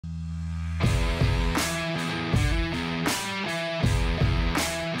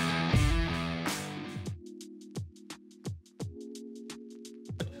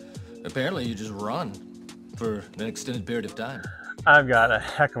Apparently you just run for an extended period of time. I've got a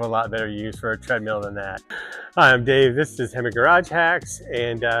heck of a lot better use for a treadmill than that. Hi, I'm Dave. This is Hemi Garage Hacks,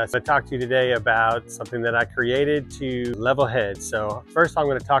 and I'm going to talk to you today about something that I created to level heads. So first I'm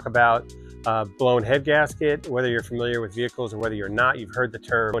going to talk about blown head gasket. Whether you're familiar with vehicles or whether you're not, you've heard the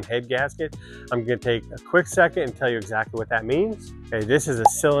term blown head gasket. I'm going to take a quick second and tell you exactly what that means. Okay, this is a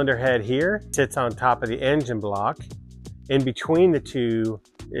cylinder head here. It sits on top of the engine block. In between the two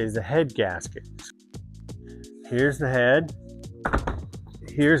is the head gasket. Here's the head.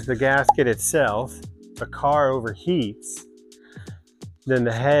 Here's the gasket itself. The car overheats, then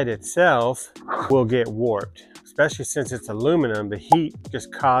the head itself will get warped. Especially since it's aluminum, the heat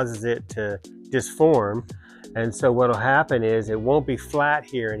just causes it to disform. And so what'll happen is it won't be flat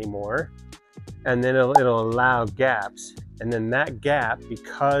here anymore. And then it'll allow gaps. And then that gap,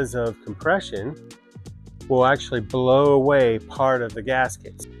 because of compression, will actually blow away part of the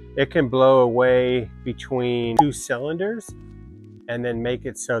gasket. It can blow away between two cylinders and then make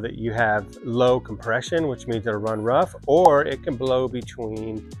it so that you have low compression, which means it'll run rough, or it can blow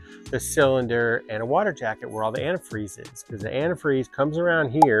between the cylinder and a water jacket where all the antifreeze is, because the antifreeze comes around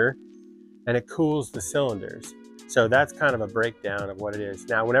here and it cools the cylinders. So that's kind of a breakdown of what it is.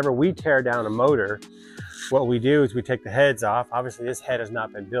 Now, whenever we tear down a motor, what we do is we take the heads off. Obviously this head has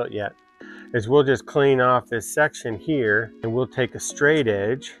not been built yet. Is we'll just clean off this section here and we'll take a straight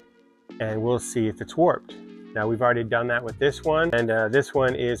edge and we'll see if it's warped. Now we've already done that with this one, and this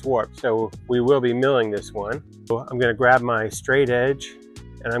one is warped, so we will be milling this one. So I'm going to grab my straight edge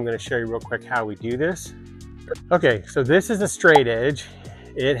and I'm going to show you real quick how we do this. Okay, so this is a straight edge.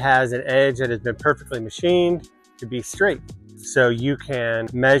 It has an edge that has been perfectly machined to be straight. So you can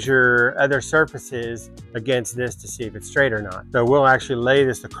measure other surfaces against this to see if it's straight or not. So we'll actually lay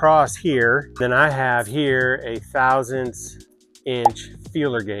this across here. Then I have here a 1/1000 inch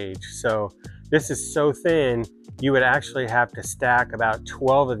feeler gauge. So this is so thin, you would actually have to stack about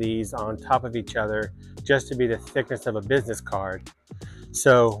 12 of these on top of each other just to be the thickness of a business card.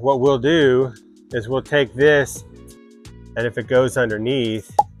 So what we'll do is we'll take this, and if it goes underneath,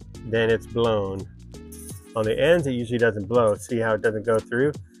 then it's blown. On the ends, it usually doesn't blow. See how it doesn't go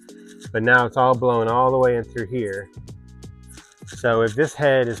through? But now it's all blown all the way in through here. So if this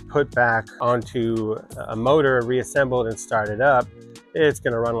head is put back onto a motor, reassembled and started up, it's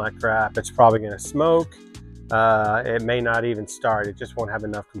gonna run like crap. It's probably gonna smoke. It may not even start. It just won't have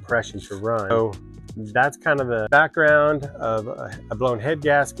enough compression to run. So that's kind of the background of a blown head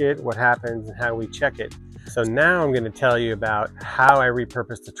gasket, what happens and how we check it. So now I'm gonna tell you about how I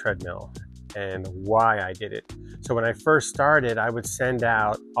repurposed the treadmill and why I did it. So when I first started, I would send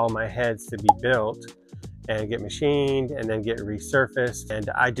out all my heads to be built and get machined and then get resurfaced. And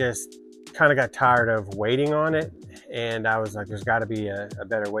I just kind of got tired of waiting on it. And I was like, there's gotta be a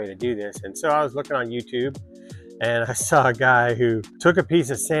better way to do this. And so I was looking on YouTube and I saw a guy who took a piece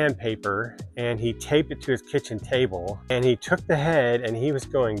of sandpaper and he taped it to his kitchen table. And he took the head and he was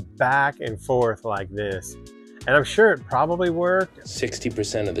going back and forth like this. And I'm sure it probably worked.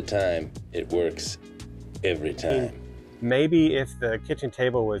 60% of the time, it works every time. Maybe if the kitchen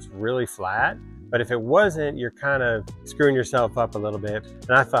table was really flat, but if it wasn't, you're kind of screwing yourself up a little bit.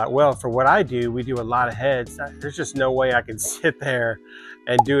 And I thought, well, for what I do, we do a lot of heads. There's just no way I can sit there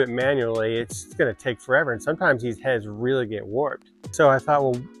and do it manually. It's gonna take forever. And sometimes these heads really get warped. So I thought,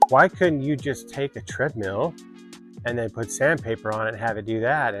 well, why couldn't you just take a treadmill and then put sandpaper on it and have it do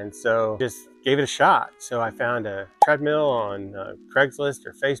that? And so just gave it a shot. So I found a treadmill on Craigslist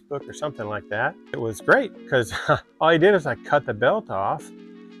or Facebook or something like that. It was great because all I did is I cut the belt off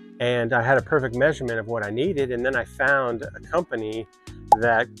and I had a perfect measurement of what I needed. And then I found a company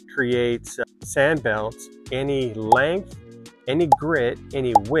that creates sand belts, any length, any grit,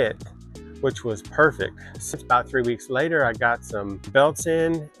 any width, which was perfect. Since about 3 weeks later, I got some belts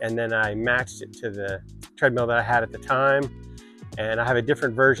in and then I matched it to the treadmill that I had at the time. And I have a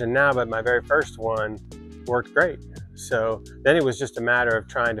different version now, but my very first one worked great. So then it was just a matter of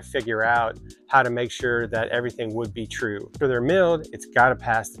trying to figure out how to make sure that everything would be true. After they're milled, it's gotta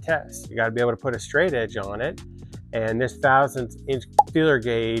pass the test. You gotta be able to put a straight edge on it. And this 1/1000 inch feeler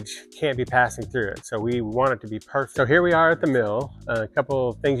gauge can't be passing through it. So we want it to be perfect. So here we are at the mill. A couple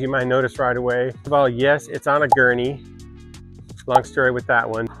of things you might notice right away. First of all, yes, it's on a gurney. Long story with that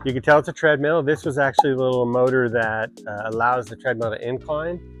one. You can tell it's a treadmill. This was actually a little motor that allows the treadmill to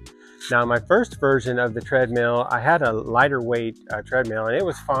incline. Now my first version of the treadmill, I had a lighter weight treadmill and it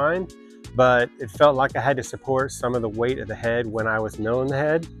was fine, but it felt like I had to support some of the weight of the head when I was milling the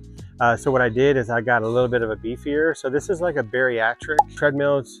head. So what I did is I got a little bit of a beefier. So this is like a bariatric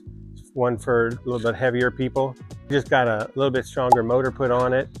treadmill. It's one for a little bit heavier people. Just got a little bit stronger motor put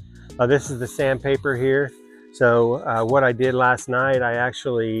on it. This is the sandpaper here. So what I did last night, I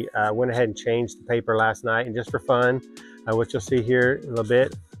actually went ahead and changed the paper last night, and just for fun, what you'll see here in a little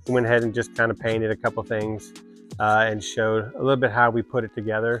bit, we went ahead and just kind of painted a couple things and showed a little bit how we put it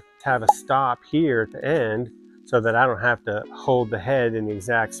together. To have a stop here at the end so that I don't have to hold the head in the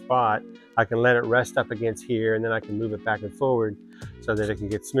exact spot. I can let it rest up against here, and then I can move it back and forward so that it can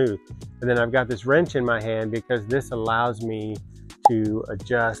get smooth. And then I've got this wrench in my hand because this allows me to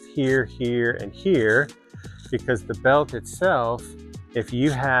adjust here, here, and here, because the belt itself, if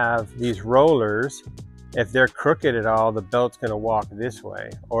you have these rollers, if they're crooked at all, the belt's gonna walk this way.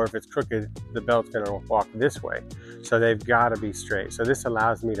 Or if it's crooked, the belt's gonna walk this way. So they've gotta be straight. So this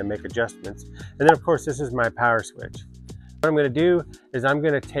allows me to make adjustments. And then of course, this is my power switch. What I'm gonna do is I'm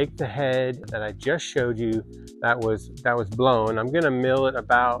gonna take the head that I just showed you that was blown. I'm gonna mill it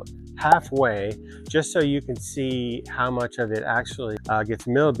about halfway, just so you can see how much of it actually gets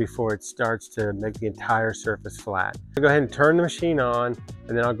milled before it starts to make the entire surface flat. I'll go ahead and turn the machine on,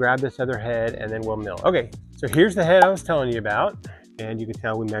 and then I'll grab this other head and then we'll mill. Okay, so here's the head I was telling you about, and you can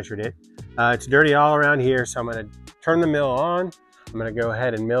tell we measured it. It's dirty all around here, so I'm gonna turn the mill on. I'm gonna go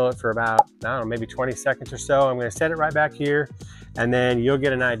ahead and mill it for about, I don't know, maybe 20 seconds or so. I'm gonna set it right back here, and then you'll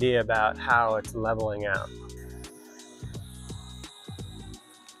get an idea about how it's leveling out.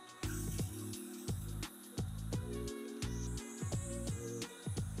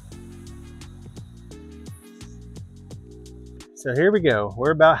 So here we go.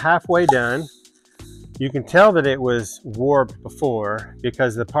 We're about halfway done. You can tell that it was warped before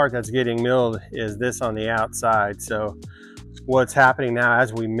because the part that's getting milled is this on the outside. So what's happening now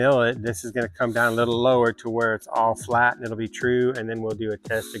as we mill it, this is going to come down a little lower to where it's all flat and it'll be true, and then we'll do a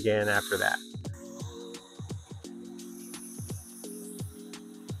test again after that.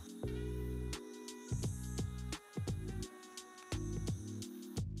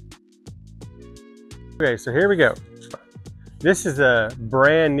 Okay, so here we go. This is a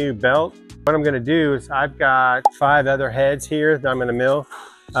brand new belt. What I'm gonna do is I've got 5 other heads here that I'm gonna mill.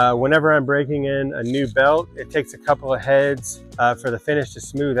 Whenever I'm breaking in a new belt, it takes a couple of heads for the finish to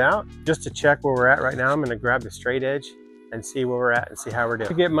smooth out. Just to check where we're at right now, I'm gonna grab the straight edge and see where we're at and see how we're doing.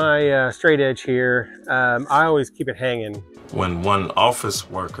 To get my straight edge here, I always keep it hanging. When one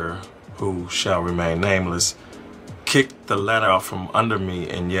office worker, who shall remain nameless, kicked the ladder out from under me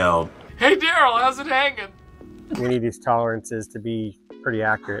and yelled, "Hey Daryl, how's it hanging?" We need these tolerances to be pretty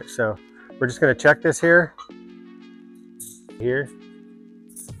accurate. So we're just gonna check this here. Here,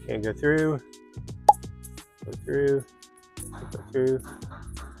 can't go through, go through, go through,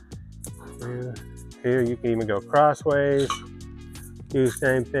 through. Here you can even go crossways, do the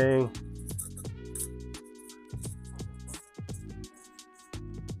same thing.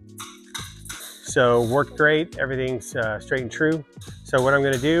 So worked great, everything's straight and true. So what I'm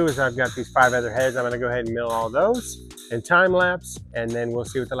gonna do is I've got these 5 other heads. I'm gonna go ahead and mill all those in time lapse, and then we'll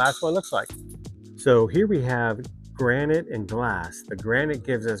see what the last one looks like. So here we have granite and glass. The granite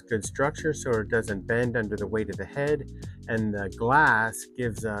gives us good structure so it doesn't bend under the weight of the head, and the glass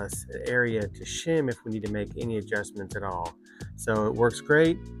gives us an area to shim if we need to make any adjustments at all. So it works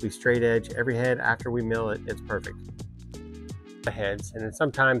great. We straight edge every head after we mill it. It's perfect. The heads, and then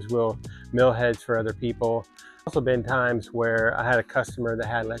sometimes we'll mill heads for other people. Also been times where I had a customer that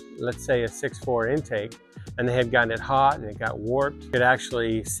had, let's say, a 6.4 intake, and they had gotten it hot and it got warped. You could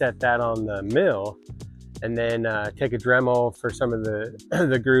actually set that on the mill and then take a Dremel for some of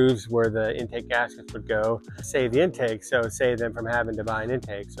the grooves where the intake gaskets would go. Save the intake, so save them from having to buy an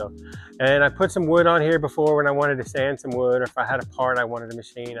intake. So, and I put some wood on here before when I wanted to sand some wood, or if I had a part I wanted to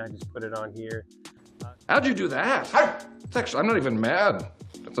machine, I just put it on here. How'd you do that? I'm not even mad.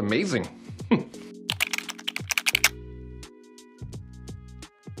 That's amazing.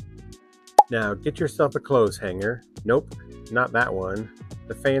 Now get yourself a clothes hanger. Nope, not that one.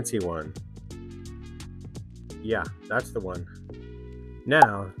 The fancy one. Yeah, that's the one.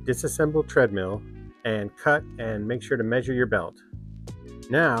 Now disassemble treadmill and cut, and make sure to measure your belt.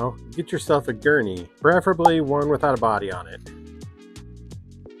 Now get yourself a gurney, preferably one without a body on it.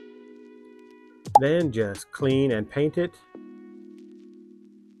 Then just clean and paint it.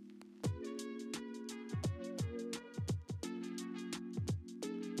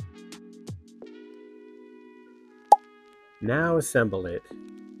 Now assemble it.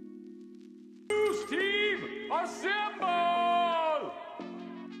 News team, assemble!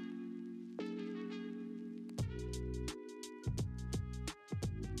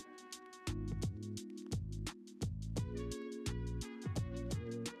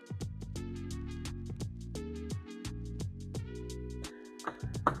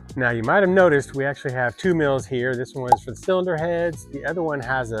 Now you might have noticed we actually have two mills here. This one is for the cylinder heads. The other one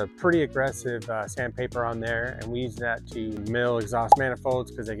has a pretty aggressive sandpaper on there, and we use that to mill exhaust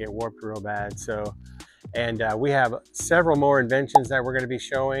manifolds because they get warped real bad. So, and we have several more inventions that we're going to be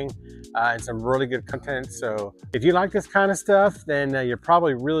showing and some really good content. So if you like this kind of stuff, then you're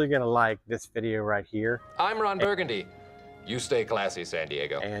probably really going to like this video right here. I'm Ron Burgundy. You stay classy, San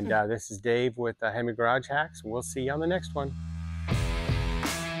Diego. And this is Dave with Hemi Garage Hacks. We'll see you on the next one.